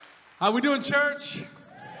How we doing, church?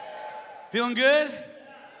 Feeling good?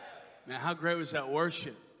 Man, how great was that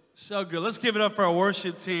worship? So good. Let's give it up for our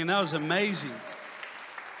worship team. That was amazing.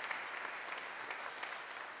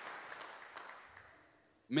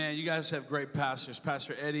 Man, you guys have great pastors.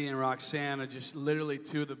 Pastor Eddie and Roxanne are just literally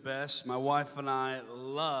two of the best. My wife and I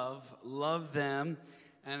love them,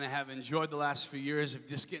 and I have enjoyed the last few years of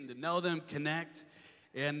just getting to know them, connect.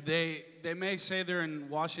 And they may say they're in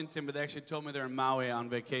Washington, but they actually told me they're in Maui on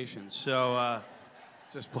vacation. So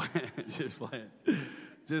just playing.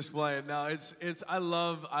 No, it's I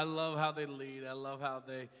love how they lead. I love how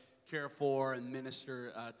they care for and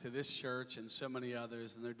minister to this church and so many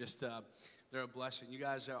others. And they're just they're a blessing. You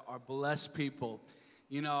guys are blessed people.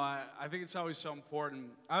 You know, I think it's always so important.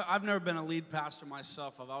 I've never been a lead pastor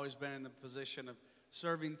myself. I've always been in the position of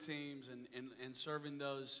serving teams and serving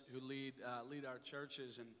those who lead our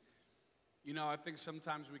churches. And, you know, I think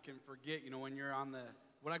sometimes we can forget, you know, when you're on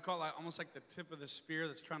what I call almost like the tip of the spear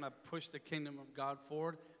that's trying to push the kingdom of God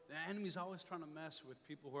forward, the enemy's always trying to mess with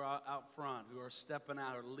people who are out front, who are stepping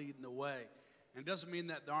out or leading the way. And it doesn't mean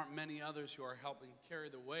that there aren't many others who are helping carry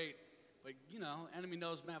the weight. But, you know, enemy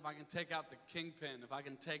knows, man, if I can take out the kingpin, if I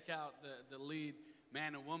can take out the lead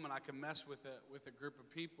man and woman, I can mess with a group of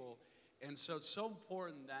people. And so it's so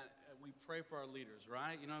important that we pray for our leaders,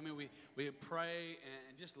 right? You know what I mean? We pray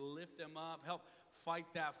and just lift them up, help fight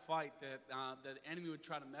that fight that the enemy would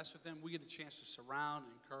try to mess with them. We get a chance to surround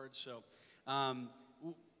and encourage. So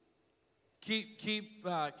keep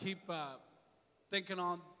thinking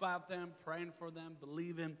about them, praying for them,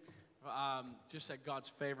 believing just that God's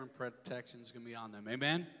favor and protection is going to be on them.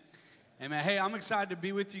 Amen? Amen. Hey, I'm excited to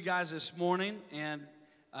be with you guys this morning, and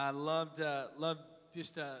I loved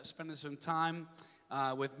just spending some time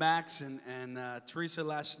with Max and Teresa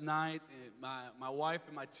last night. My wife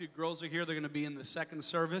and my two girls are here. They're going to be in the second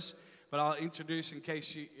service, but I'll introduce in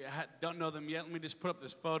case you don't know them yet. Let me just put up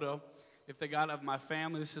this photo, if they got, of my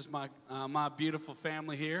family. This is my beautiful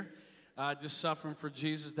family here, just suffering for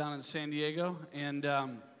Jesus down in San Diego, and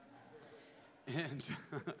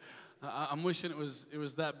I'm wishing it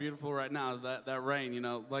was that beautiful right now, that rain, you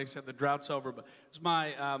know. Like I said, the drought's over. But it's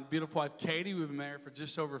my beautiful wife, Katie. We've been married for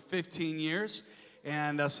just over 15 years.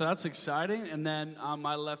 And so that's exciting. And then on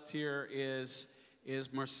my left here is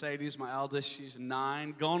Mercedes, my eldest. She's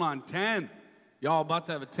 9, going on 10. Y'all about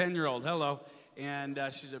to have a 10-year-old. Hello. And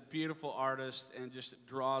she's a beautiful artist and just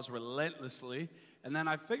draws relentlessly. And then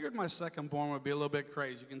I figured my second born would be a little bit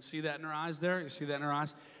crazy. You can see that in her eyes there? You see that in her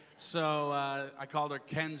eyes? So I called her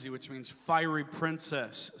Kenzie, which means fiery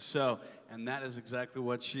princess. So, and that is exactly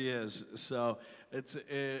what she is. So it's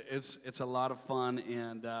a lot of fun,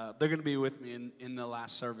 and they're going to be with me in the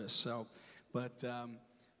last service. So, but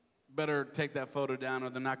better take that photo down,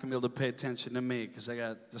 or they're not going to be able to pay attention to me because I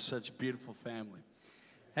got just such a beautiful family.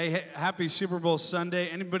 Hey, happy Super Bowl Sunday.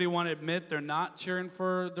 Anybody want to admit they're not cheering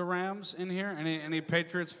for the Rams in here? Any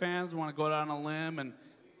Patriots fans want to go down a limb and?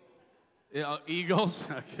 Eagles?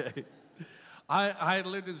 Okay. I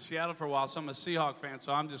lived in Seattle for a while, so I'm a Seahawk fan,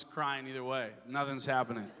 so I'm just crying either way. Nothing's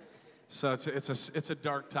happening. So it's a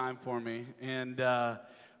dark time for me. And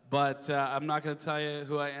but I'm not going to tell you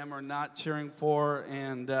who I am or not cheering for.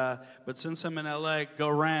 And but since I'm in LA, go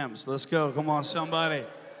Rams. Let's go. Come on, somebody.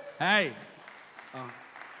 Hey.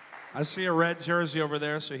 I see a red jersey over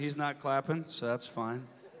there, so he's not clapping, so that's fine.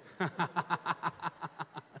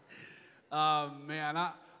 Man,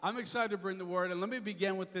 I'm excited to bring the word, and let me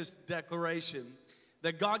begin with this declaration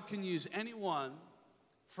that God can use anyone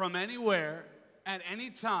from anywhere at any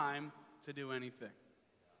time to do anything.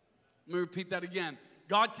 Let me repeat that again.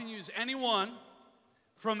 God can use anyone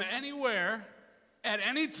from anywhere at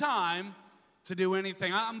any time to do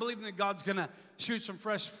anything. I'm believing that God's going to shoot some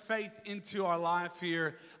fresh faith into our life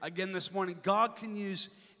here again this morning. God can use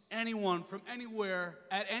anyone from anywhere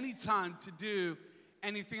at any time to do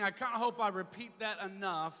anything. I kind of hope I repeat that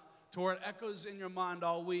enough to where it echoes in your mind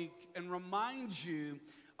all week and reminds you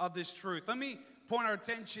of this truth. Let me point our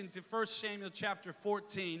attention to 1 Samuel chapter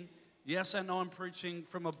 14. Yes, I know I'm preaching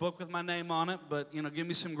from a book with my name on it, but, you know, give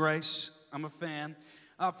me some grace. I'm a fan.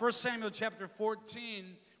 1 Samuel chapter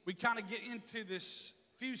 14, we kind of get into this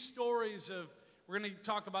few stories of, we're going to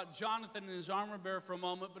talk about Jonathan and his armor bearer for a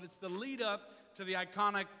moment, but it's the lead up to the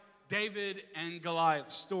iconic David and Goliath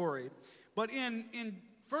story. But in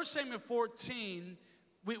 1 Samuel 14,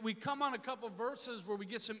 we come on a couple of verses where we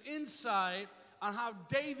get some insight on how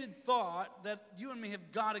David thought that you and me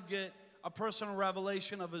have got to get a personal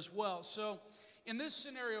revelation of as well. So in this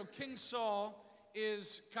scenario, King Saul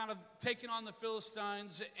is kind of taking on the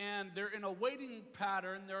Philistines, and they're in a waiting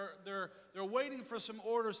pattern. They're waiting for some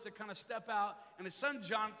orders to kind of step out, and his son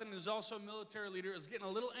Jonathan is also a military leader, is getting a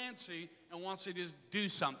little antsy and wants to just do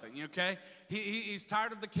something, okay? He's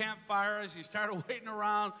tired of the campfires. He's tired of waiting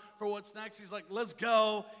around for what's next. He's like, let's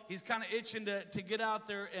go. He's kind of itching to get out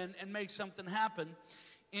there and make something happen.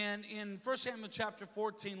 And in 1 Samuel chapter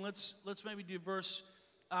 14, let's maybe do verse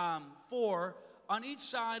 4. On each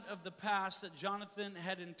side of the pass that Jonathan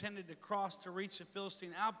had intended to cross to reach the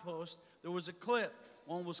Philistine outpost, there was a cliff.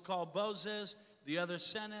 One was called Bozez, the other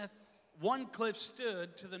Seneth. One cliff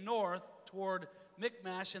stood to the north toward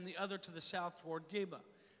Michmash, and the other to the south toward Geba.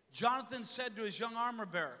 Jonathan said to his young armor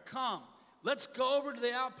bearer, "Come, let's go over to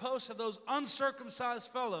the outpost of those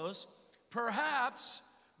uncircumcised fellows. Perhaps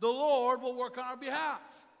the Lord will work on our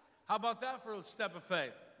behalf." How about that for a step of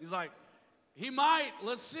faith? He's like, he might.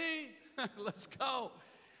 Let's see. Let's go.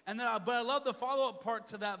 And then, but I love the follow-up part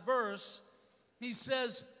to that verse. He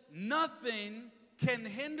says, nothing can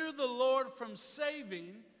hinder the Lord from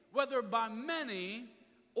saving, whether by many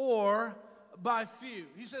or by few.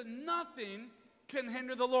 He said, nothing can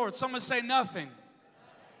hinder the Lord. Someone say nothing.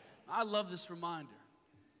 I love this reminder.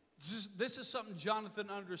 This is something Jonathan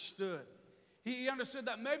understood. He understood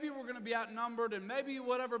that maybe we're going to be outnumbered and maybe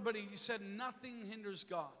whatever, but he said nothing hinders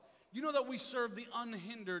God. You know that we serve the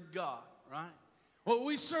unhindered God, right? Well,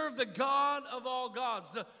 we serve the God of all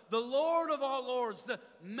gods, the Lord of all lords, the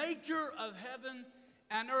maker of heaven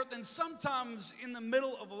and earth. And sometimes in the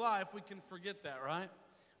middle of life, we can forget that, right?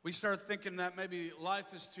 We start thinking that maybe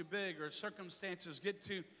life is too big or circumstances get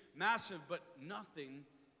too massive, but nothing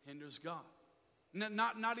hinders God.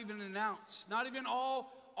 Not even an ounce, not even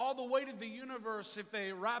all the weight of the universe, if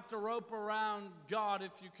they wrapped a rope around God,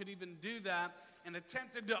 if you could even do that, and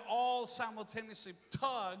attempted to all simultaneously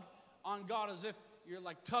tug on God as if you're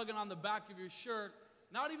like tugging on the back of your shirt.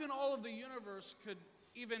 Not even all of the universe could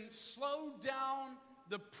even slow down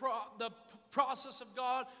the process of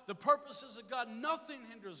God, the purposes of God. Nothing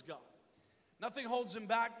hinders God. Nothing holds him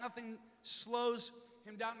back. Nothing slows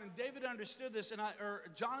him down. And David understood this, or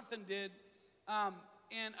Jonathan did.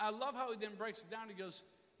 And I love how he then breaks it down. He goes,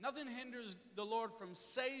 nothing hinders the Lord from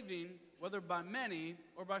saving, whether by many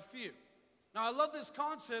or by few. Now, I love this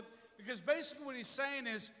concept because basically what he's saying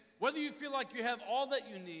is whether you feel like you have all that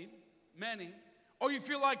you need, many, or you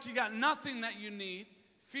feel like you got nothing that you need,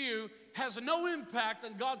 few, has no impact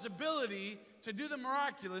on God's ability to do the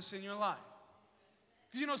miraculous in your life.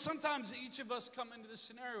 Because, you know, sometimes each of us come into this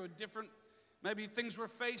scenario with different, maybe things we're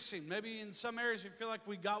facing. Maybe in some areas we feel like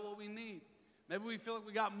we got what we need. Maybe we feel like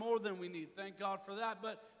we got more than we need. Thank God for that.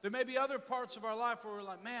 But there may be other parts of our life where we're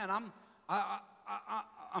like, man,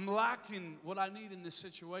 I'm lacking what I need in this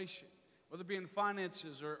situation, whether it be in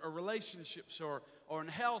finances or relationships or in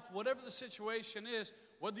health, whatever the situation is,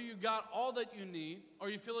 whether you got all that you need or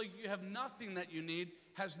you feel like you have nothing that you need,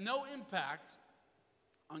 has no impact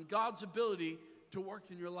on God's ability to work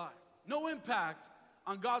in your life. No impact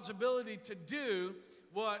on God's ability to do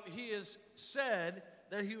what he has said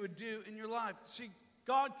that he would do in your life. See,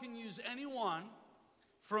 God can use anyone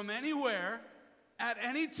from anywhere at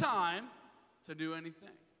any time to do anything.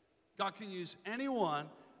 God can use anyone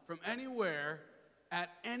from anywhere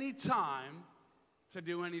at any time to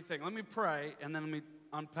do anything. Let me pray, and then let me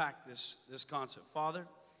unpack this concept. Father,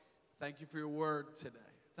 thank you for your word today.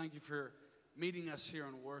 Thank you for meeting us here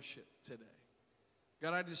in worship today.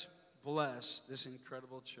 God, I just bless this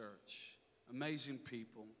incredible church. Amazing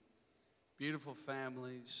people, beautiful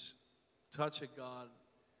families. Touch it, God,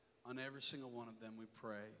 on every single one of them, we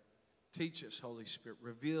pray. Teach us, Holy Spirit.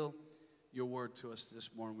 Reveal your word to us this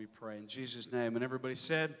morning, we pray. In Jesus' name. And everybody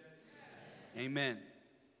said, Amen.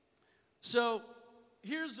 So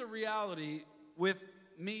here's the reality with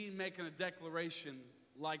me making a declaration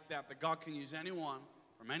like that God can use anyone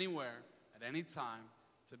from anywhere at any time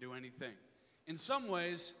to do anything. In some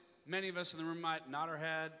ways, many of us in the room might nod our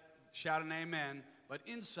head, shout an amen, but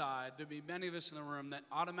inside, there'd be many of us in the room that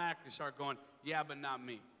automatically start going, yeah, but not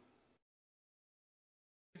me.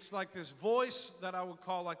 It's like this voice that I would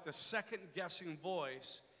call like the second-guessing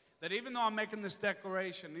voice, that even though I'm making this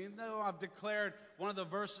declaration, even though I've declared one of the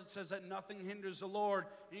verses that says that nothing hinders the Lord,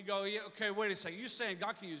 and you go, yeah, okay, wait a second, you're saying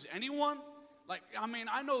God can use anyone? Like, I mean,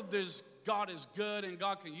 I know God is good and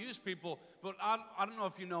God can use people, but I don't know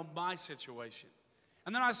if you know my situation.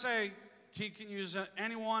 And then I say, he can use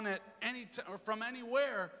anyone at any time or from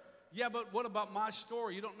anywhere. Yeah, but what about my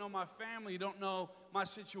story? You don't know my family. You don't know my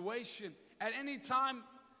situation. At any time,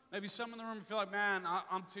 maybe some in the room feel like, man,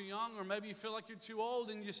 I'm too young, or maybe you feel like you're too old,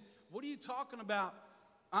 and you just, what are you talking about?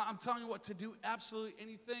 I'm telling you what, to do absolutely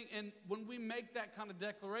anything. And when we make that kind of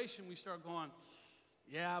declaration, we start going,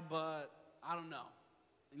 yeah, but I don't know.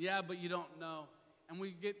 And yeah, but you don't know. And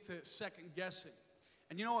we get to second guessing.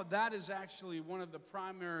 And you know what? That is actually one of the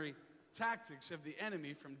primary tactics of the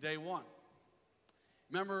enemy from day one.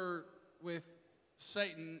 Remember with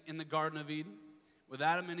Satan in the Garden of Eden, with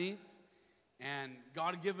Adam and Eve, and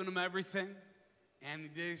God had given them everything, and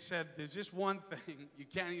he said, there's just one thing you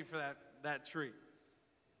can't eat for that tree.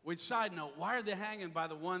 Which, side note, why are they hanging by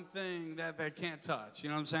the one thing that they can't touch? You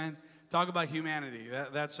know what I'm saying? Talk about humanity.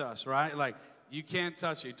 That's us, right? Like, you can't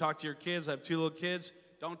touch it. You talk to your kids. I have 2 little kids.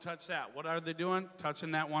 Don't touch that. What are they doing?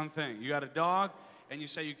 Touching that one thing. You got a dog, and you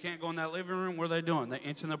say you can't go in that living room. What are they doing? They're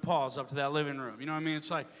inching their paws up to that living room. You know what I mean?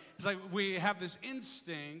 It's like we have this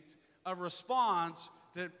instinct of response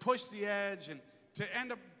to push the edge and to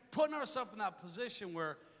end up putting ourselves in that position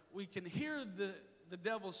where we can hear the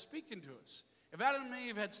devil speaking to us. If Adam and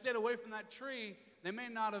Eve had stayed away from that tree, they may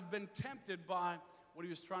not have been tempted by what he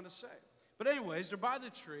was trying to say. But anyways, they're by the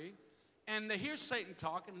tree, and they hear Satan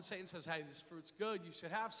talking, and Satan says, hey, this fruit's good, you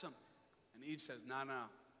should have some. And Eve says, no.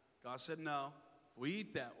 God said no. If we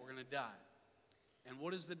eat that, we're going to die. And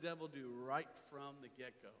what does the devil do right from the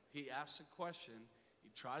get-go? He asks a question.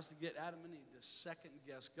 He tries to get Adam and Eve to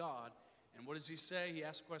second-guess God. And what does he say? He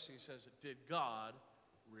asks a question. He says, did God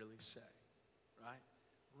really say? Right?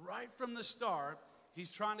 Right from the start, he's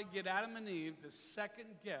trying to get Adam and Eve to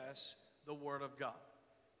second-guess the Word of God.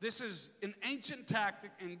 This is an ancient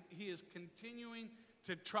tactic, and he is continuing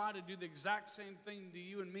to try to do the exact same thing to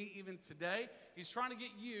you and me even today. He's trying to get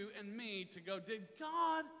you and me to go, did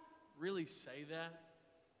God really say that?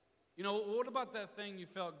 You know, what about that thing you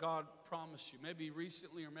felt God promised you? Maybe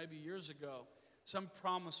recently or maybe years ago, some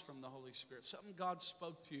promise from the Holy Spirit, something God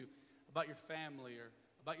spoke to you about your family or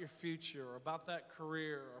about your future or about that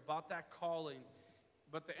career or about that calling.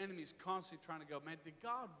 But the enemy's constantly trying to go, man, did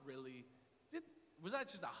God really, was that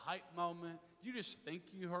just a hype moment? You just think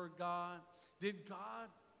you heard God? Did God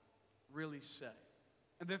really say?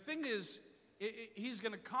 And the thing is, he's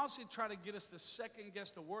going to constantly try to get us to second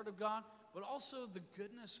guess the Word of God, but also the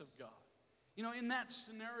goodness of God. You know, in that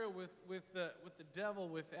scenario with the devil,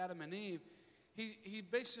 with Adam and Eve, he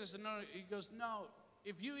basically says, no, he goes, no,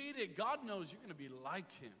 if you eat it, God knows you're going to be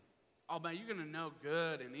like him. Oh, man, you're going to know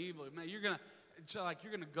good and evil. Man, it's like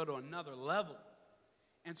you're going to go to another level.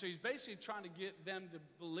 And so he's basically trying to get them to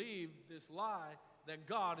believe this lie that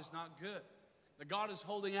God is not good, that God is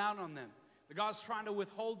holding out on them, that God is trying to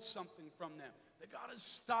withhold something from them, that God is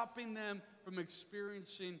stopping them from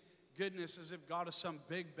experiencing goodness as if God is some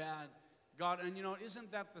big, bad God. And, you know,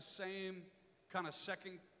 isn't that the same kind of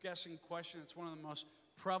second-guessing question? It's one of the most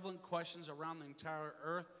prevalent questions around the entire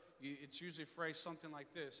earth. It's usually phrased something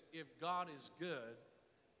like this: if God is good,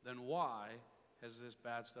 then why has this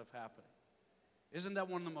bad stuff happened? Isn't that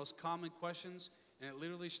one of the most common questions? And it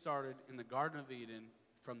literally started in the Garden of Eden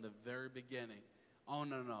from the very beginning. Oh,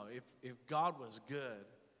 no. If God was good,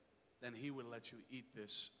 then he would let you eat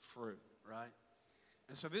this fruit, right?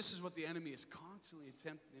 And so this is what the enemy is constantly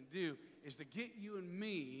attempting to do, is to get you and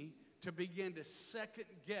me to begin to second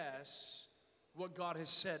guess what God has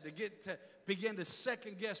said, to begin to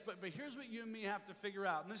second guess. But here's what you and me have to figure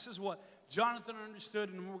out. And this is what Jonathan understood,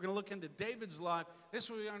 and we're going to look into David's life. This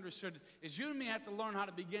is what he understood, is you and me have to learn how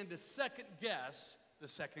to begin to second guess the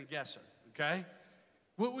second guesser, okay?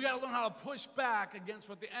 We got to learn how to push back against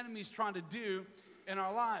what the enemy's trying to do in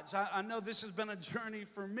our lives. I know this has been a journey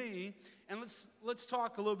for me, and let's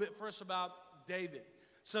talk a little bit first about David.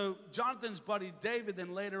 So Jonathan's buddy David,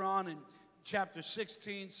 then later on in chapter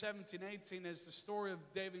 16, 17, 18, as the story of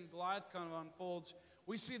David and Goliath kind of unfolds,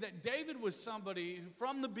 we see that David was somebody who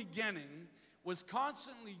from the beginning was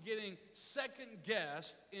constantly getting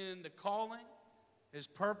second-guessed in the calling, his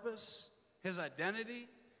purpose, his identity.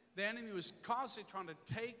 The enemy was constantly trying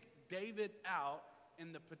to take David out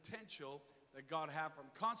in the potential that God had for him,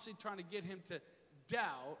 constantly trying to get him to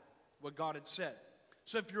doubt what God had said.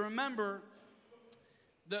 So if you remember,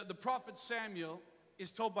 the prophet Samuel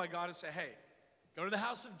is told by God to say, hey, go to the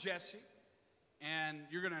house of Jesse, and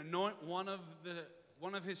you're going to anoint one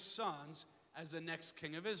of his sons as the next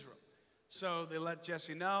king of Israel. So they let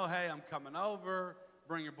Jesse know, hey, I'm coming over,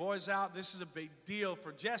 bring your boys out. This is a big deal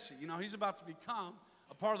for Jesse. You know, he's about to become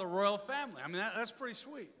a part of the royal family. I mean, that's pretty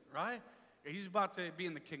sweet, right? He's about to be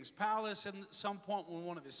in the king's palace at some point when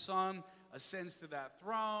one of his sons ascends to that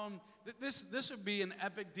throne. This would be an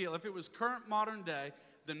epic deal. If it was current modern day,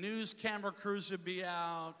 the news camera crews would be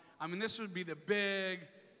out. I mean, this would be the big,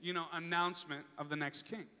 announcement of the next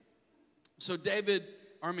king. So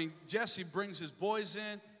Jesse brings his boys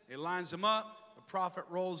in. He lines them up. The prophet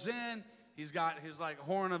rolls in. He's got his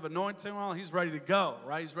horn of anointing oil. He's ready to go,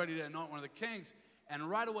 right? He's ready to anoint one of the kings. And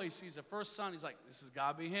right away he sees the first son. He's like, this has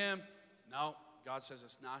got to be him. No, God says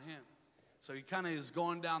it's not him. So he kind of is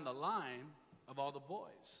going down the line of all the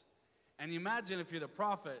boys. And you imagine if you're the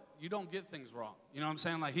prophet, you don't get things wrong. You know what I'm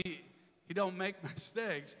saying? Like he don't make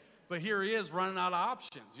mistakes, but here he is running out of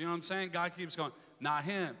options. You know what I'm saying? God keeps going, not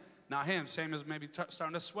him, not him. Same as maybe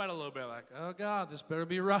starting to sweat a little bit, like, oh God, this better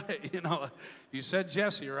be right. You know, you said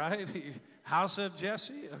Jesse, right? House of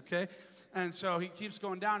Jesse, okay? And so he keeps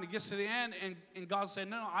going down. He gets to the end, and God said,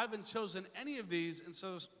 no, I haven't chosen any of these. And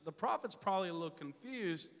so the prophet's probably a little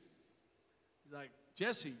confused. He's like,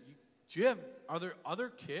 Jesse, are there other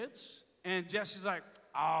kids? And Jesse's like,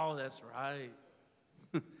 oh, that's right.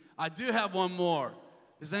 I do have one more.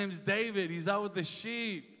 His name's David. He's out with the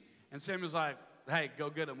sheep. And Samuel's like, hey,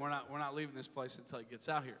 go get him. We're not leaving this place until he gets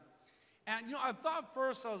out here. And, you know, I thought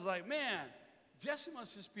first, I was like, man, Jesse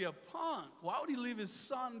must just be a punk. Why would he leave his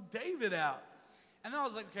son David out? And then I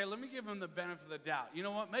was like, okay, let me give him the benefit of the doubt. You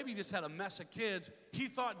know what? Maybe he just had a mess of kids. He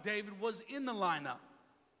thought David was in the lineup.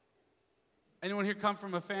 Anyone here come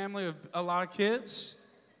from a family of a lot of kids?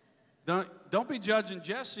 Don't be judging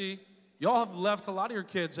Jesse. Y'all have left a lot of your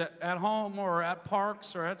kids at home or at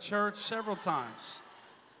parks or at church several times.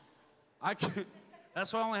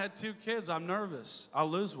 That's why I only had 2 kids. I'm nervous. I'll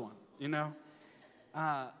lose one, you know.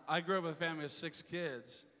 I grew up with a family of 6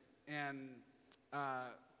 kids, and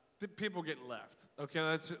people get left. Okay,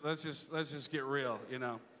 let's just get real, you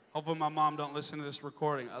know. Hopefully my mom don't listen to this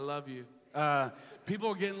recording. I love you. People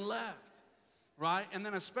are getting left, right? And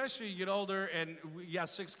then especially you get older, and you got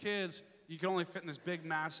 6 kids. You can only fit in this big,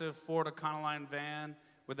 massive Ford Econoline van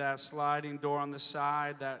with that sliding door on the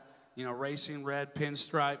side, that, you know, racing red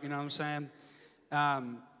pinstripe, you know what I'm saying?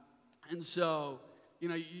 And so, you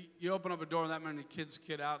know, you open up a door and that many kids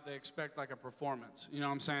get out, they expect like a performance. You know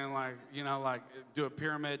what I'm saying? Like, you know, like do a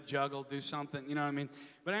pyramid, juggle, do something, you know what I mean?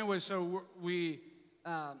 But anyway, so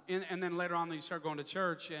and then later on you start going to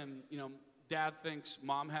church and, you know, dad thinks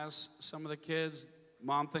mom has some of the kids.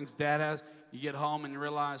 Mom thinks dad has. You get home and you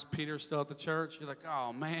realize Peter's still at the church. You're like,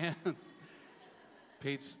 oh, man.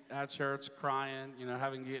 Pete's at church crying, you know,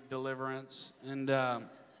 having to get deliverance. And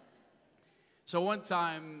so one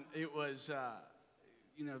time it was,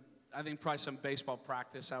 you know, I think probably some baseball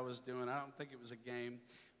practice I was doing. I don't think it was a game.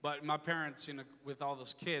 But my parents, you know, with all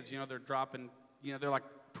those kids, you know, they're dropping, you know, they're like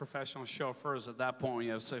professional chauffeurs at that point when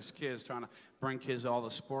you have 6 kids trying to bring kids to all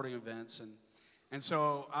the sporting events. And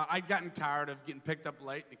so I'd gotten tired of getting picked up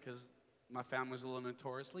late because my family was a little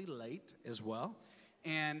notoriously late as well.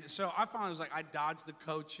 And so I finally was like, I dodged the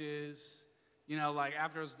coaches. You know, like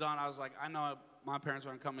after it was done, I was like, I know my parents are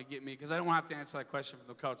going to come and get me because I don't want to have to answer that question from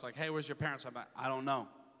the coach. Like, hey, where's your parents? I'm like, I don't know.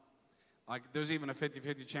 Like, there's even a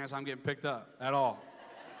 50-50 chance I'm getting picked up at all.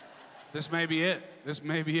 This may be it. This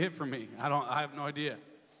may be it for me. I have no idea.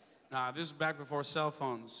 This is back before cell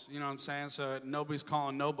phones. You know what I'm saying? So nobody's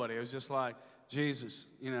calling nobody. It was just like, Jesus,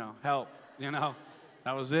 you know, help. You know,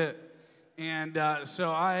 that was it. And so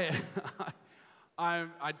I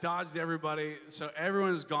dodged everybody, so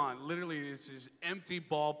everyone's gone. Literally, it's these empty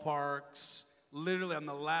ballparks. Literally, I'm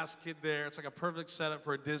the last kid there. It's like a perfect setup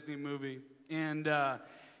for a Disney movie. And,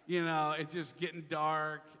 you know, it's just getting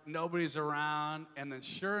dark. Nobody's around. And then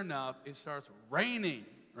sure enough, it starts raining,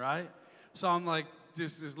 right? So I'm like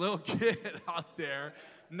just this little kid out there.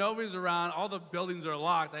 Nobody's around. All the buildings are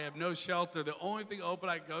locked. I have no shelter. The only thing open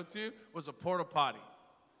I could go to was a porta potty.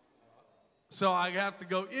 So I have to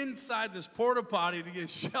go inside this porta potty to get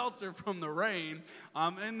shelter from the rain.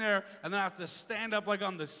 I'm in there, and then I have to stand up like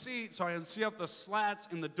on the seat so I can see up the slats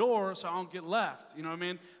in the door so I don't get left. You know what I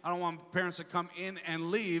mean? I don't want parents to come in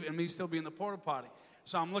and leave and me still be in the porta potty.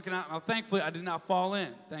 So I'm looking out. Now, thankfully, I did not fall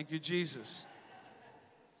in. Thank you, Jesus.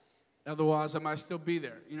 Otherwise, I might still be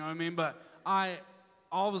there. You know what I mean? But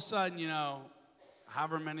all of a sudden, you know,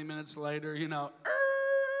 however many minutes later, you know,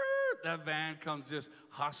 that van comes just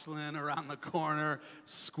hustling around the corner,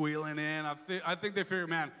 squealing in. I think they figure,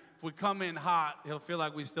 man, if we come in hot, he'll feel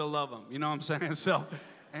like we still love him. You know what I'm saying? So,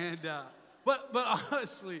 and but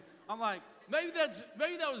honestly, I'm like, maybe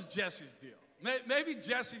that was Jesse's deal. Maybe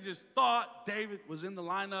Jesse just thought David was in the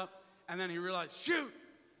lineup, and then he realized, shoot,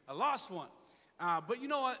 I lost one. But you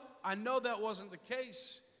know what? I know that wasn't the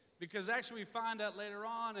case. Because actually we find out later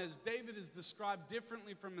on, as David is described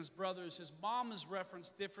differently from his brothers, his mom is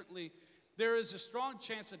referenced differently, there is a strong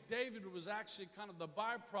chance that David was actually kind of the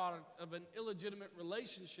byproduct of an illegitimate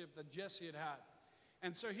relationship that Jesse had had.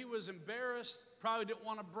 And so he was embarrassed, probably didn't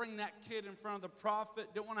want to bring that kid in front of the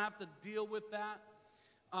prophet, didn't want to have to deal with that,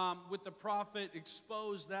 with the prophet,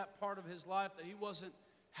 expose that part of his life that he wasn't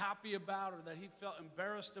happy about or that he felt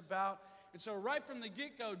embarrassed about. And so right from the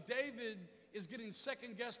get-go, David is getting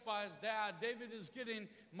second guessed by his dad. David is getting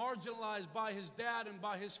marginalized by his dad and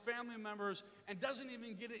by his family members and doesn't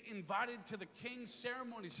even get invited to the king's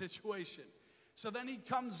ceremony situation. So then he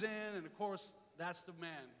comes in, and of course, that's the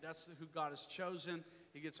man. That's who God has chosen.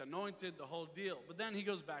 He gets anointed, the whole deal. But then he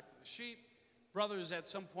goes back to the sheep. Brothers at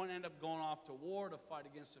some point end up going off to war to fight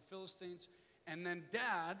against the Philistines. And then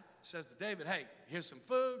dad says to David, hey, here's some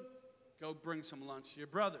food. Go bring some lunch to your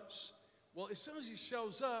brothers. Well, as soon as he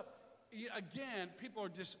shows up, again, people are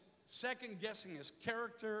just second-guessing his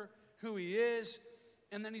character, who he is.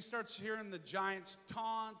 And then he starts hearing the giant's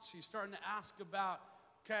taunts. He's starting to ask about,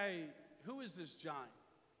 okay, who is this giant?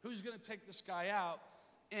 Who's going to take this guy out?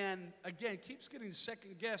 And again, keeps getting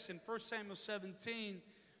second-guessed. In 1 Samuel 17,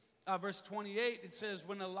 verse 28, it says,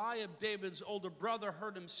 when Eliab, David's older brother,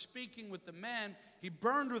 heard him speaking with the men, he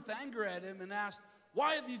burned with anger at him and asked,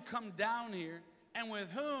 why have you come down here? And with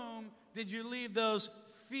whom did you leave those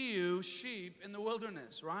few sheep in the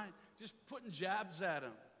wilderness, right? Just putting jabs at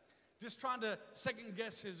him. Just trying to second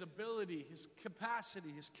guess his ability, his capacity,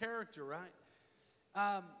 his character,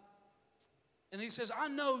 right? And he says, I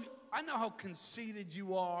know how conceited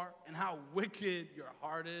you are and how wicked your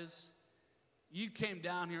heart is. You came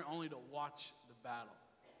down here only to watch the battle.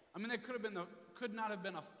 I mean, that could not have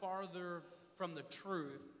been a farther from the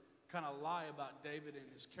truth kind of lie about David and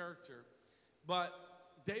his character. But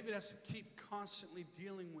David has to keep constantly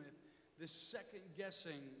dealing with this second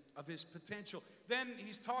guessing of his potential. Then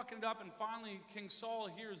he's talking it up, and finally King Saul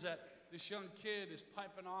hears that this young kid is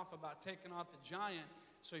piping off about taking out the giant.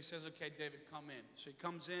 So he says, okay, David, come in. So he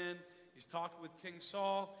comes in, he's talking with King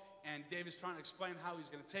Saul, and David's trying to explain how he's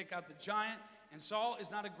going to take out the giant. And Saul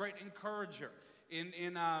is not a great encourager.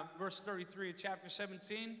 In verse 33 of chapter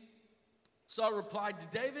 17, Saul replied to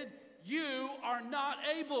David, you are not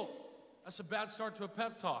able. That's a bad start to a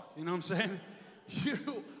pep talk, you know what I'm saying?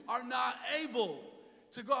 You are not able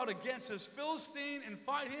to go out against this Philistine and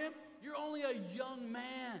fight him. You're only a young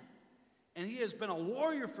man, and he has been a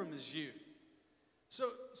warrior from his youth. So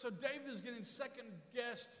David is getting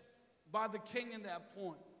second-guessed by the king in that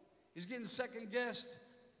point. He's getting second-guessed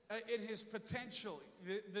in his potential,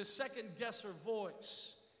 the second-guesser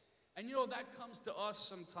voice. And you know, that comes to us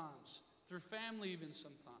sometimes, through family even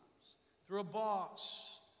sometimes, through a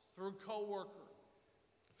boss, through a coworker,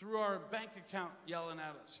 through our bank account yelling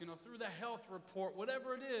at us, you know, through the health report,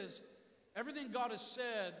 whatever it is, everything God has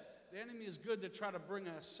said, the enemy is good to try to bring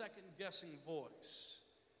a second-guessing voice.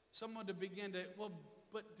 Someone to begin to, well,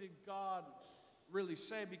 but did God really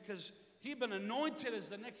say? Because he'd been anointed as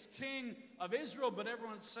the next king of Israel, but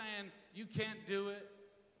everyone's saying, you can't do it.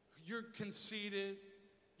 You're conceited.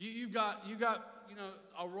 You got you know,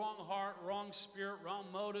 a wrong heart, wrong spirit, wrong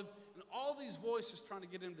motive. And all these voices trying to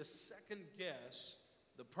get him to second guess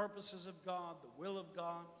the purposes of God, the will of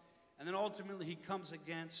God. And then ultimately he comes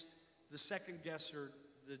against the second guesser,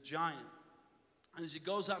 the giant. And as he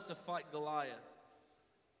goes out to fight Goliath,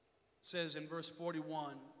 it says in verse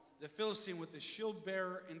 41, the Philistine with the shield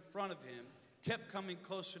bearer in front of him kept coming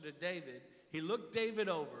closer to David. He looked David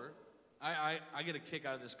over. I get a kick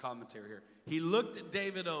out of this commentary here. He looked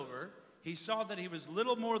David over. He saw that he was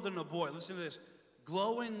little more than a boy. Listen to this.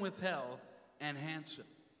 Glowing with health and handsome.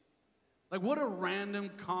 Like, what a random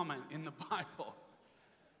comment in the Bible.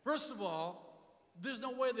 First of all, there's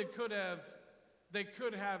no way they could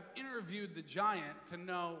have interviewed the giant to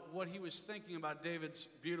know what he was thinking about David's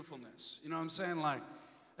beautifulness. You know what I'm saying? Like,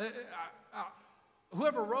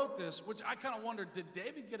 whoever wrote this, which I kind of wondered, did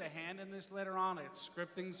David get a hand in this later on at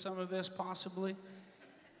scripting some of this possibly?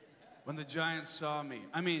 When the giant saw me.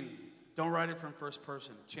 I mean, don't write it from first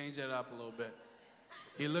person. Change that up a little bit.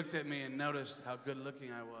 He looked at me and noticed how good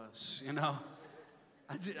looking I was, you know?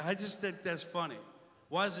 I just think that's funny.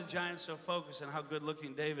 Why is the giant so focused on how good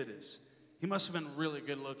looking David is? He must have been really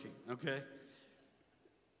good looking, okay?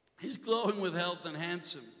 He's glowing with health and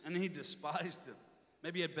handsome, and he despised him.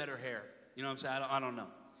 Maybe he had better hair. You know what I'm saying? I don't know.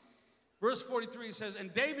 Verse 43 says,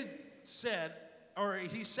 and David said, or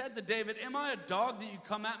he said to David, am I a dog that you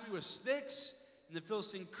come at me with sticks? And the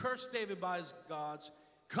Philistine cursed David by his gods.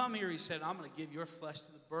 Come here, he said, I'm going to give your flesh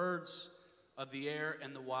to the birds of the air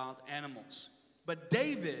and the wild animals. But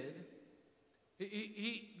David,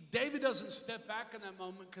 David doesn't step back in that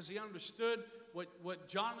moment because he understood what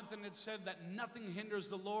Jonathan had said, that nothing hinders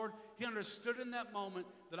the Lord. He understood in that moment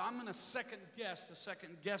that I'm going to second guess the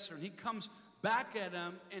second guesser. And he comes back at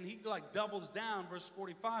him and he like doubles down. Verse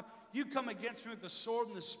 45, you come against me with the sword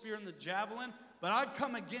and the spear and the javelin, but I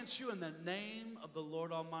come against you in the name of the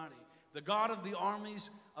Lord Almighty, the God of the armies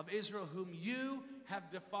of Israel, whom you have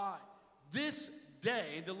defied. This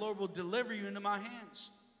day the Lord will deliver you into my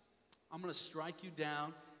hands. I'm going to strike you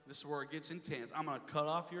down this is where it gets intense. I'm going to cut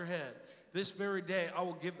off your head. This very day, I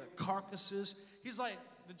will give the carcasses. He's like,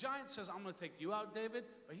 the giant says, I'm going to take you out, David.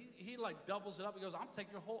 But he like doubles it up. He goes, I'm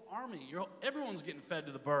taking your whole army. Everyone's getting fed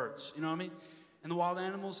to the birds. You know what I mean? And the wild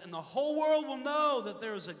animals. And the whole world will know that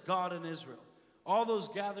there is a God in Israel. All those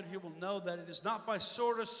gathered here will know that it is not by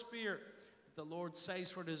sword or spear that the Lord saves,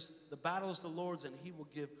 for the battle is the Lord's, and he will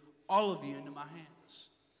give all of you into my hands.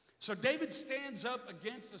 So David stands up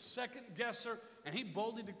against a second guesser, and he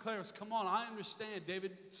boldly declares, come on, I understand.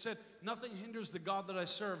 David said, nothing hinders the God that I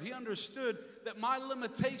serve. He understood that my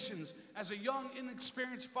limitations as a young,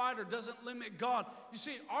 inexperienced fighter doesn't limit God. You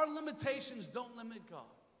see, our limitations don't limit God.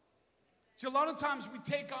 See, a lot of times we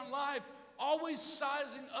take on life always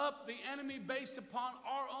sizing up the enemy based upon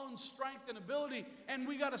our own strength and ability, and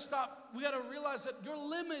we got to stop. We got to realize that your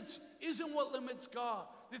limits isn't what limits God.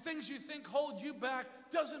 The things you think hold you back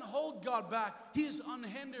doesn't hold God back. He is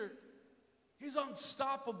unhindered. He's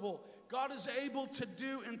unstoppable. God is able to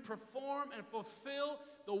do and perform and fulfill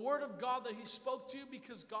the word of God that he spoke to you,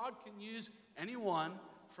 because God can use anyone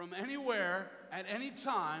from anywhere at any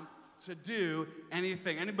time to do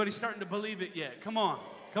anything. Anybody starting to believe it yet? Come on.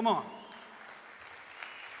 Come on.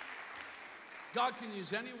 God can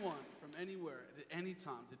use anyone from anywhere at any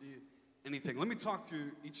time to do anything. Let me talk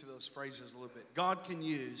through each of those phrases a little bit. God can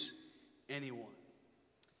use anyone.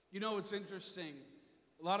 You know, it's interesting.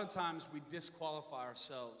 A lot of times we disqualify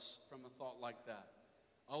ourselves from a thought like that.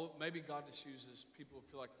 Oh, maybe God just uses people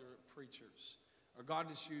who feel like they're preachers. Or God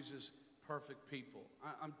just uses perfect people.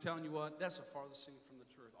 I'm telling you what, that's the farthest thing from the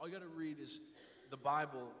truth. All you got to read is the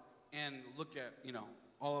Bible and look at,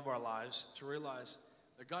 all of our lives to realize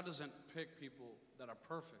that God doesn't pick people that are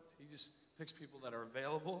perfect. He just picks people that are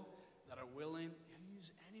available, that are willing. He'll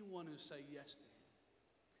use anyone who say yes to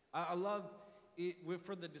him. I love it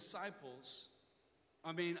for the disciples.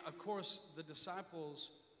 I mean, of course, the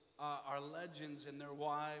disciples are legends, and they're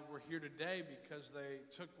why we're here today, because they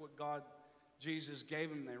took what Jesus gave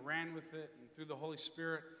them, they ran with it, and through the Holy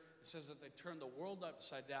Spirit, it says that they turned the world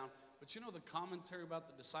upside down. But you know the commentary about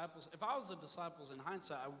the disciples? If I was the disciples in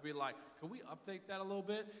hindsight, I would be like, can we update that a little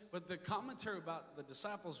bit? But the commentary about the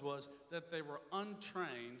disciples was that they were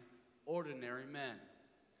untrained, ordinary men.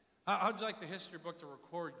 How'd you like the history book to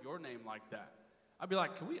record your name like that? I'd be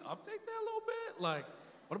like, can we update that a little bit? Like,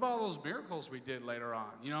 what about all those miracles we did later on?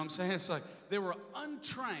 You know what I'm saying? It's like they were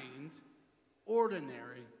untrained,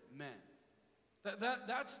 ordinary men.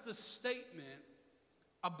 That's the statement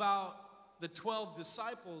about the 12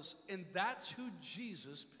 disciples, and that's who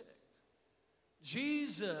Jesus picked.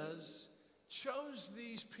 Jesus chose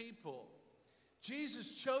these people.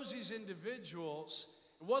 Jesus chose these individuals.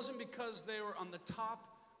 It wasn't because they were on the top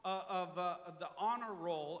of the honor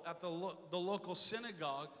roll at the local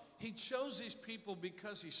synagogue. He chose these people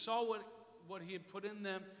because he saw what he had put in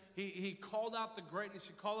them. He called out the greatness.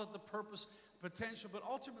 He called out the purpose, potential. But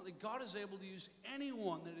ultimately, God is able to use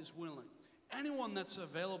anyone that is willing, anyone that's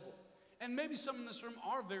available. And maybe some in this room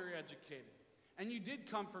are very educated, and you did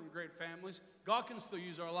come from great families. God can still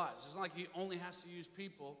use our lives. It's not like he only has to use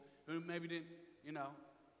people who maybe didn't,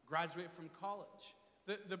 graduate from college.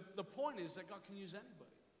 The point is that God can use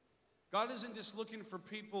anybody. God isn't just looking for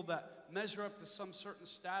people that measure up to some certain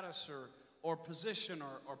status or position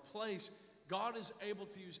or place. God is able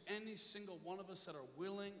to use any single one of us that are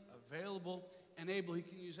willing, available, and able. He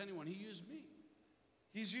can use anyone. He used me.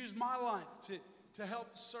 He's used my life to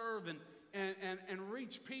help serve and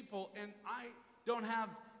reach people, and I don't have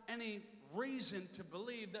any reason to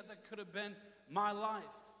believe that could have been my life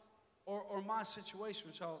or my situation,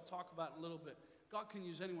 which I'll talk about in a little bit. God can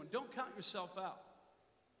use anyone. Don't count yourself out.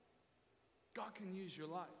 God can use your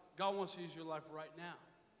life. God wants to use your life right now.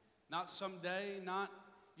 Not someday,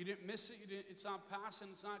 you didn't miss it, it's not passing,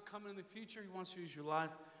 it's not coming in the future. He wants to use your life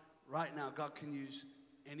right now. God can use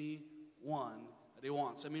anyone that he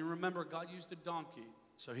wants. I mean, remember, God used a donkey,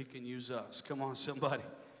 so he can use us. Come on, somebody.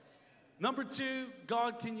 Number two,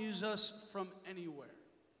 God can use us from anywhere.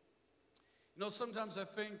 Sometimes I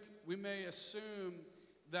think we may assume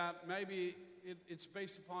that maybe it's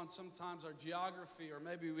based upon sometimes our geography, or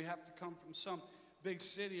maybe we have to come from some big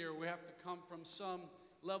city, or we have to come from some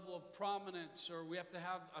level of prominence, or we have to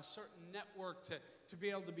have a certain network to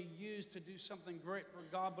be able to be used to do something great for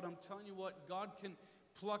God. But I'm telling you what, God can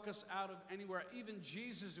pluck us out of anywhere. Even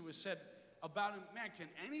Jesus, it was said about him, man, can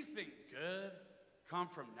anything good come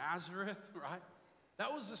from Nazareth, right?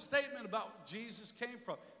 That was the statement about where Jesus came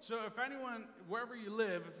from. So if anyone, wherever you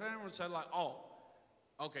live, if anyone said like, oh,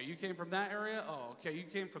 okay, you came from that area? Oh, okay, you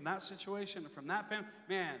came from that situation, from that family?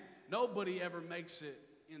 Man, nobody ever makes it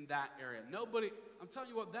in that area. Nobody, I'm telling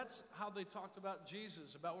you what, that's how they talked about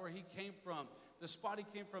Jesus, about where he came from, the spot he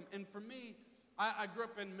came from. And for me, I grew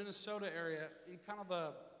up in Minnesota area in kind of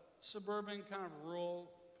a suburban, kind of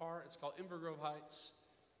rural part. It's called Inver Grove Heights.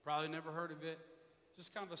 Probably never heard of it.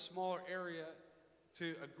 Just kind of a smaller area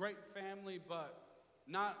to a great family, but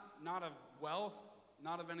not of wealth,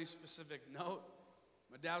 not of any specific note.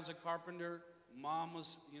 My dad was a carpenter. Mom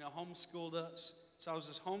was, homeschooled us. So I was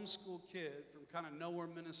this homeschooled kid from kind of nowhere,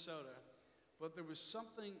 Minnesota. But there was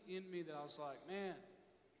something in me that I was like, man,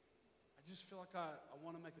 I just feel like I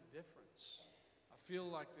want to make a difference. I feel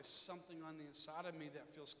like there's something on the inside of me that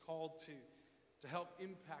feels called to help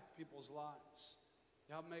impact people's lives,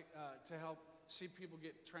 to help see people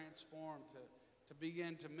get transformed, to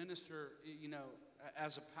begin to minister,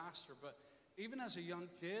 as a pastor. But even as a young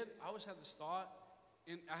kid, I always had this thought,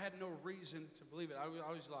 and I had no reason to believe it. I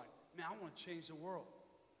was like, man, I want to change the world.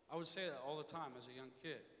 I would say that all the time as a young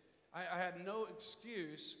kid. I had no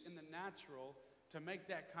excuse in the natural to make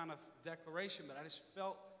that kind of declaration, but I just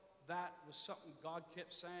felt that was something God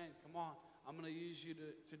kept saying, come on, I'm going to use you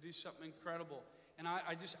to do something incredible. And I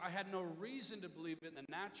had no reason to believe it in the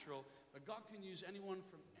natural, but God can use anyone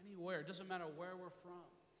from anywhere. It doesn't matter where we're from.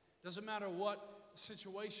 It doesn't matter what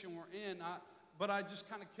situation we're in. But I just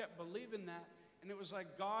kind of kept believing that. And it was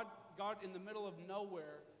like God in the middle of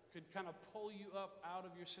nowhere could kind of pull you up out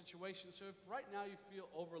of your situation. So if right now you feel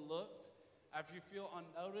overlooked, if you feel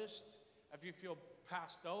unnoticed, if you feel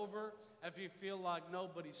passed over, if you feel like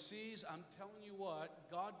nobody sees, I'm telling you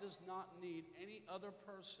what, God does not need any other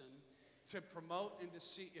person to promote and to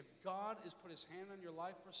see. If God has put his hand on your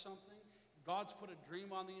life for something, if God's put a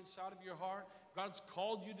dream on the inside of your heart, if God's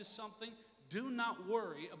called you to something, do not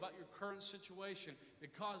worry about your current situation,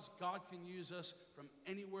 because God can use us from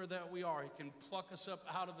anywhere that we are. He can pluck us up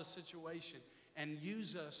out of a situation and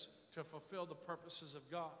use us to fulfill the purposes of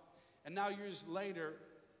God. And now years later,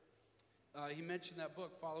 he mentioned that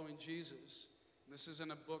book, Following Jesus. This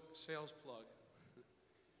isn't a book sales plug.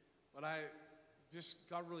 But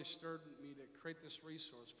God really stirred me to create this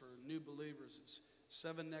resource for new believers. It's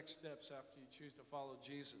 7 next steps after you choose to follow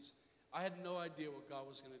Jesus. I had no idea what God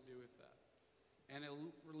was going to do with that. And it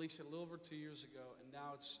released it a little over 2 years ago, and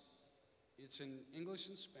now it's in English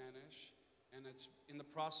and Spanish, and it's in the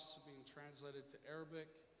process of being translated to Arabic,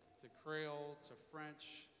 to Creole, to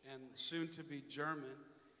French, and soon to be German.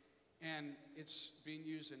 And it's being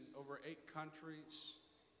used in over 8 countries,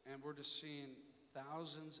 and we're just seeing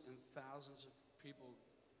thousands and thousands of people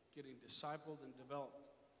getting discipled and developed.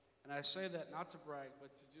 And I say that not to brag,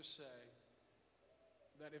 but to just say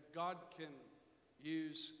that if God can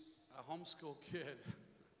use a homeschool kid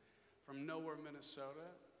from nowhere, Minnesota,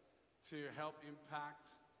 to help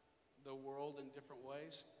impact the world in different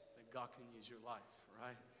ways, then God can use your life,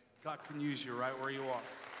 right? God can use you right where you are.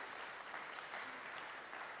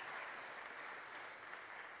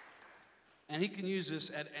 And he can use us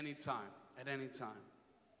at any time, at any time.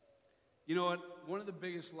 You know what? One of the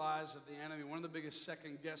biggest lies of the enemy, one of the biggest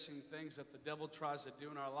second-guessing things that the devil tries to do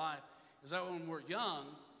in our life is that when we're young,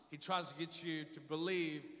 he tries to get you to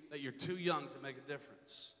believe that you're too young to make a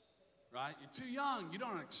difference, right? You're too young. You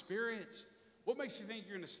don't have experience. What makes you think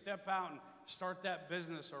you're going to step out and start that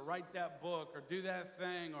business or write that book or do that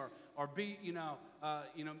thing or be,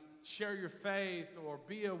 share your faith or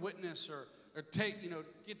be a witness or take,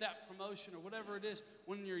 get that promotion or whatever it is?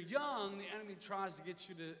 When you're young, the enemy tries to get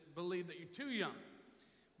you to believe that you're too young.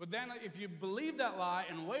 But then if you believe that lie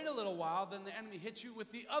and wait a little while, then the enemy hits you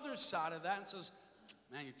with the other side of that and says,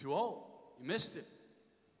 man, you're too old. You missed it.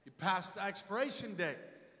 You passed the expiration date.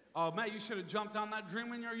 Oh, man, you should have jumped on that dream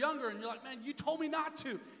when you were younger. And you're like, man, you told me not to.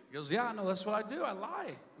 He goes, yeah, I know, that's what I do. I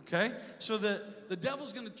lie, okay? So the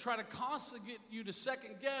devil's going to try to constantly get you to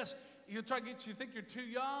second guess. He'll try to get you to think you're too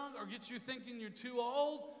young or get you thinking you're too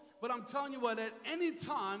old. But I'm telling you what, at any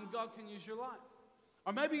time, God can use your life.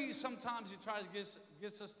 Or maybe sometimes he tries to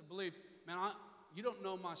get us to believe, man, you don't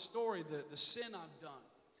know my story, the sin I've done,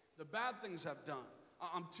 the bad things I've done.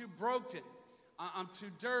 I'm too broken. I'm too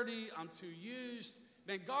dirty. I'm too used.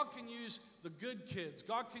 Man, God can use the good kids.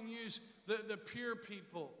 God can use the pure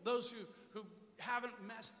people, those who haven't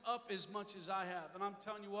messed up as much as I have. And I'm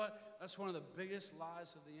telling you what, that's one of the biggest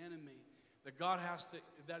lies of the enemy,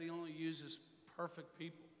 that he only uses perfect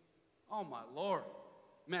people. Oh, my Lord.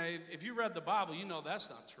 Man, if you read the Bible, you know that's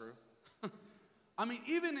not true. I mean,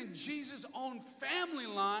 even in Jesus' own family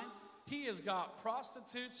line, he has got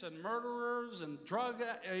prostitutes and murderers and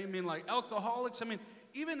alcoholics. I mean,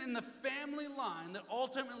 even in the family line that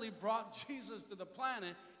ultimately brought Jesus to the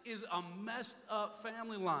planet is a messed up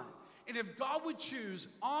family line. And if God would choose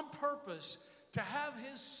on purpose to have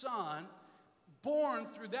his son born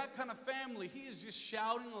through that kind of family, he is just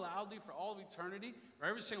shouting loudly for all of eternity, for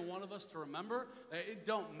every single one of us to remember that it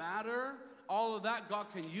don't matter. All of that, God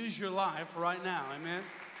can use your life right now. Amen.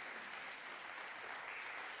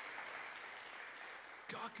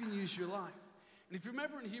 God can use your life. And if you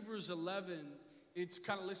remember in Hebrews 11, it's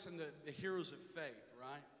kind of listing the heroes of faith,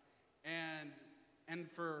 right?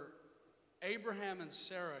 And for Abraham and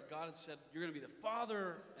Sarah, God had said, you're going to be the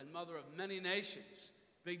father and mother of many nations.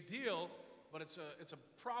 Big deal, but it's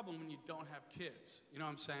a problem when you don't have kids. You know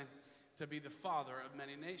what I'm saying? To be the father of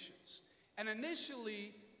many nations. And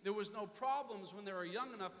initially, there was no problems when they were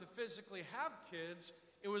young enough to physically have kids.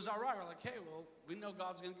 It was all right. We're like, hey, well, we know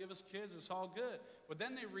God's going to give us kids. It's all good. But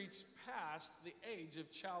then they reached past the age of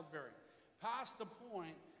childbearing, past the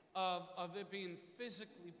point of it being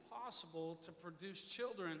physically possible to produce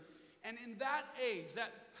children. And in that age,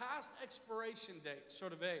 that past expiration date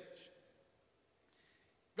sort of age,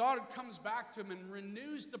 God comes back to him and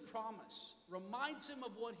renews the promise, reminds him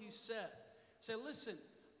of what he said. Say, listen,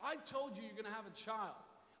 I told you you're going to have a child.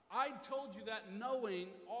 I told you that knowing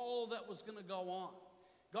all that was going to go on.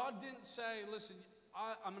 God didn't say, listen,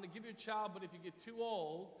 I'm going to give you a child, but if you get too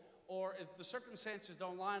old or if the circumstances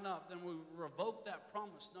don't line up, then we revoke that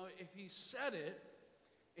promise. No, if he said it,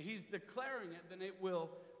 he's declaring it, then it will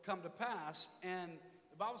come to pass. And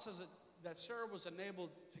the Bible says that Sarah was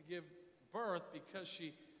enabled to give birth because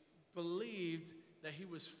she believed that he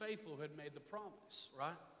was faithful who had made the promise,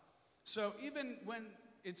 right? So even when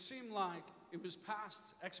it seemed like it was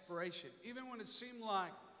past expiration, even when it seemed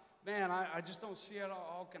like, man, I just don't see it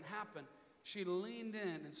all can happen, she leaned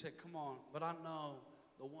in and said, come on, but I know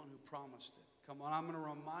the one who promised it. Come on, I'm going to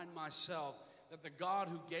remind myself that the God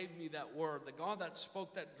who gave me that word, the God that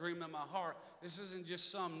spoke that dream in my heart, this isn't just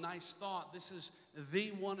some nice thought. This is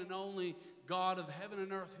the one and only God of heaven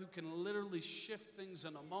and earth who can literally shift things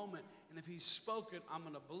in a moment. And if he spoke it, I'm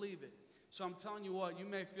going to believe it. So I'm telling you what, you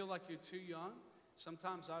may feel like you're too young.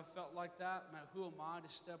 Sometimes I've felt like that. Man, who am I to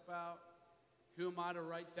step out? Who am I to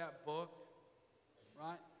write that book?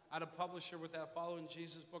 Right? I had a publisher with that Following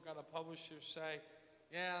Jesus book. I had a publisher say,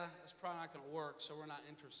 yeah, that's probably not going to work, so we're not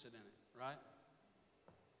interested in it, right?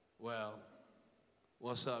 Well,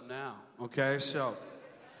 what's up now? Okay, so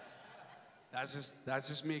that's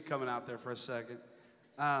just me coming out there for a second.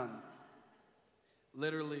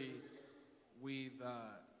 Literally, we've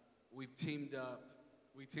teamed up.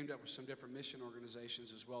 We teamed up with some different mission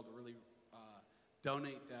organizations as well to really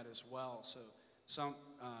donate that as well. So some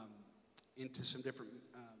into some different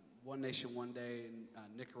One Nation One Day in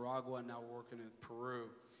Nicaragua, and now we're working in Peru.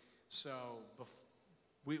 So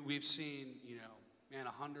we've seen, man,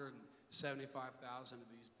 175,000 of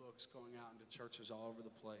these books going out into churches all over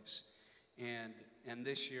the place. And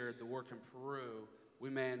this year, the work in Peru, we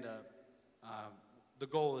may end up, the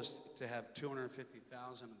goal is to have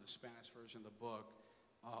 250,000 of the Spanish version of the book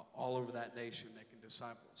all over that nation making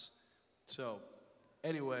disciples. So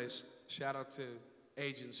anyways, shout out to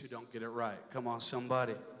agents who don't get it right. Come on,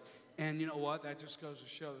 somebody. And you know what? That just goes to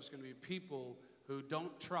show there's going to be people who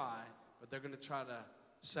don't try, but they're going to try to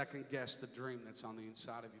second guess the dream that's on the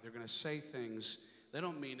inside of you. They're going to say things. They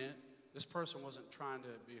don't mean it. This person wasn't trying to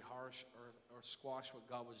be harsh or squash what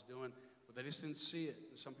God was doing, but they just didn't see it.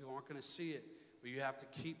 And some people aren't going to see it, but you have to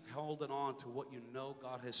keep holding on to what you know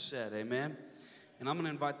God has said. Amen? And I'm going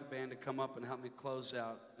to invite the band to come up and help me close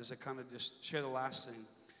out as I kind of just share the last thing.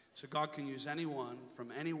 So God can use anyone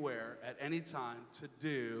from anywhere at any time to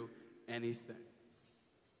do anything.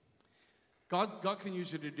 God can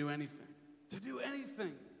use you to do anything. To do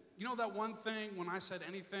anything. You know that one thing when I said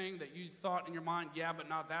anything that you thought in your mind, yeah, but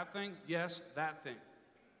not that thing? Yes, that thing.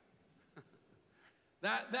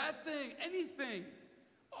 that thing, anything.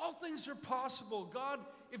 All things are possible. God,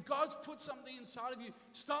 if God's put something inside of you,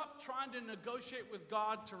 stop trying to negotiate with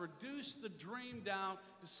God to reduce the dream down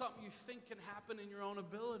to something you think can happen in your own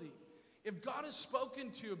ability. If God has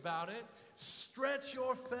spoken to you about it, stretch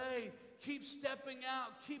your faith. Keep stepping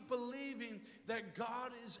out. Keep believing that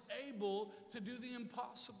God is able to do the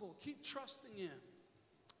impossible. Keep trusting Him.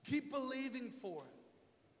 Keep believing for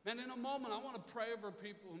it. And in a moment, I want to pray over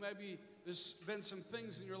people who maybe there's been some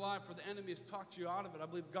things in your life where the enemy has talked you out of it. I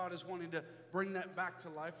believe God is wanting to bring that back to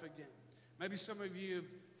life again. Maybe some of you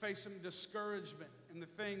face some discouragement in the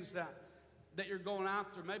things that you're going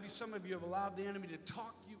after. Maybe some of you have allowed the enemy to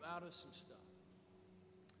talk you out of some stuff,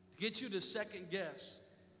 to get you to second guess.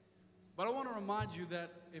 But I want to remind you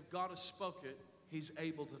that if God has spoken it, He's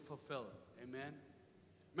able to fulfill it. Amen?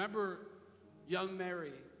 Remember young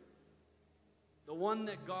Mary, the one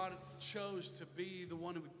that God chose to be the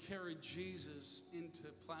one who would carry Jesus into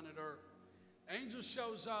planet Earth. Angel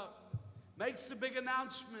shows up, makes the big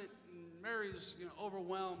announcement. Mary's,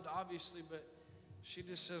 overwhelmed, obviously, but she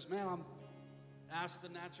just says, man, I'm asked the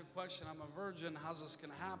natural question. I'm a virgin. How's this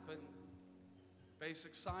going to happen?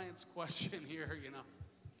 Basic science question here,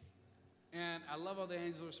 And I love how the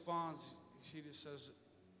angel responds. She just says,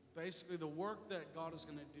 basically, the work that God is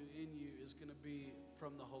going to do in you is going to be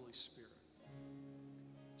from the Holy Spirit.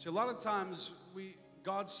 See, a lot of times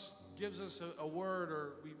God gives us a word,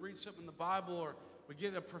 or we read something in the Bible, or we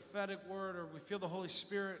get a prophetic word, or we feel the Holy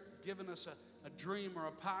Spirit giving us a dream or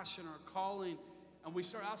a passion or a calling, and we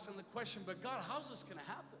start asking the question, but God, how's this going to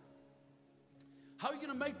happen? How are you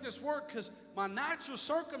going to make this work? Because my natural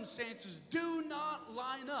circumstances do not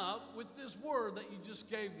line up with this word that you just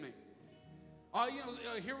gave me.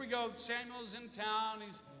 Here we go. Samuel's in town.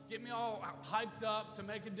 He's getting me all hyped up to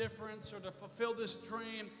make a difference or to fulfill this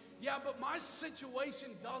dream. Yeah, but my situation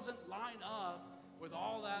doesn't line up with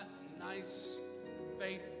all that nice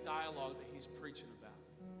faith dialogue that he's preaching about.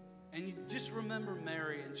 And you just remember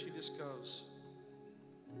Mary, and she just goes,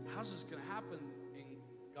 how's this going to happen? And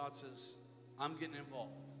God says, I'm getting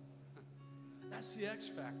involved. That's the X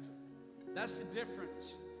factor. That's the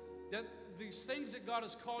difference. That these things that God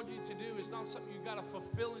has called you to do is not something you've got to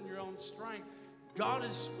fulfill in your own strength. God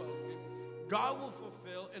has spoken. God will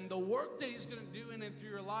fulfill. And the work that he's going to do in and through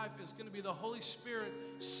your life is going to be the Holy Spirit,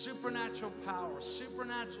 supernatural power,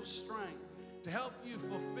 supernatural strength to help you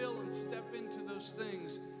fulfill and step into those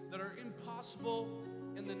things that are impossible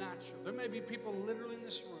in the natural. There may be people literally in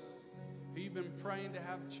this room who you've been praying to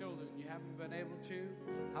have children. You haven't been able to.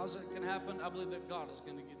 How's that going to happen? I believe that God is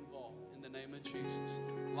going to get involved in the name of Jesus.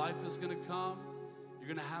 Life is going to come.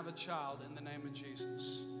 You're going to have a child in the name of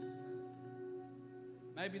Jesus.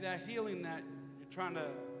 Maybe that healing that you're trying to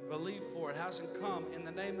believe for, it hasn't come. In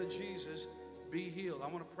the name of Jesus, be healed. I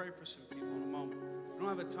want to pray for some people in a moment. We don't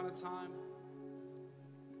have a ton of time.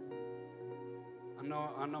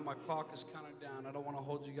 I know my clock is counting down. I don't want to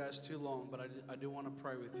hold you guys too long, but I do want to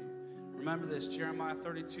pray with you. Remember this, Jeremiah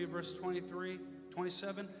 32, verse 23,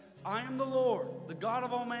 27. I am the Lord, the God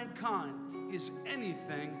of all mankind. Is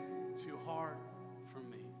anything too hard for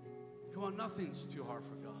me? Come on, nothing's too hard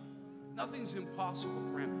for God. Nothing's impossible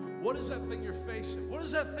for him. What is that thing you're facing? What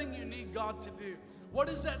is that thing you need God to do? What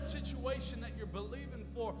is that situation that you're believing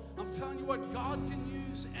for? I'm telling you what, God can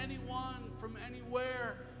use anyone from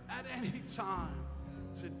anywhere at any time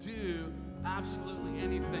to do absolutely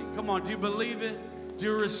anything. Come on, do you believe it? Do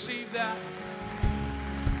you receive that?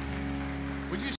 Would you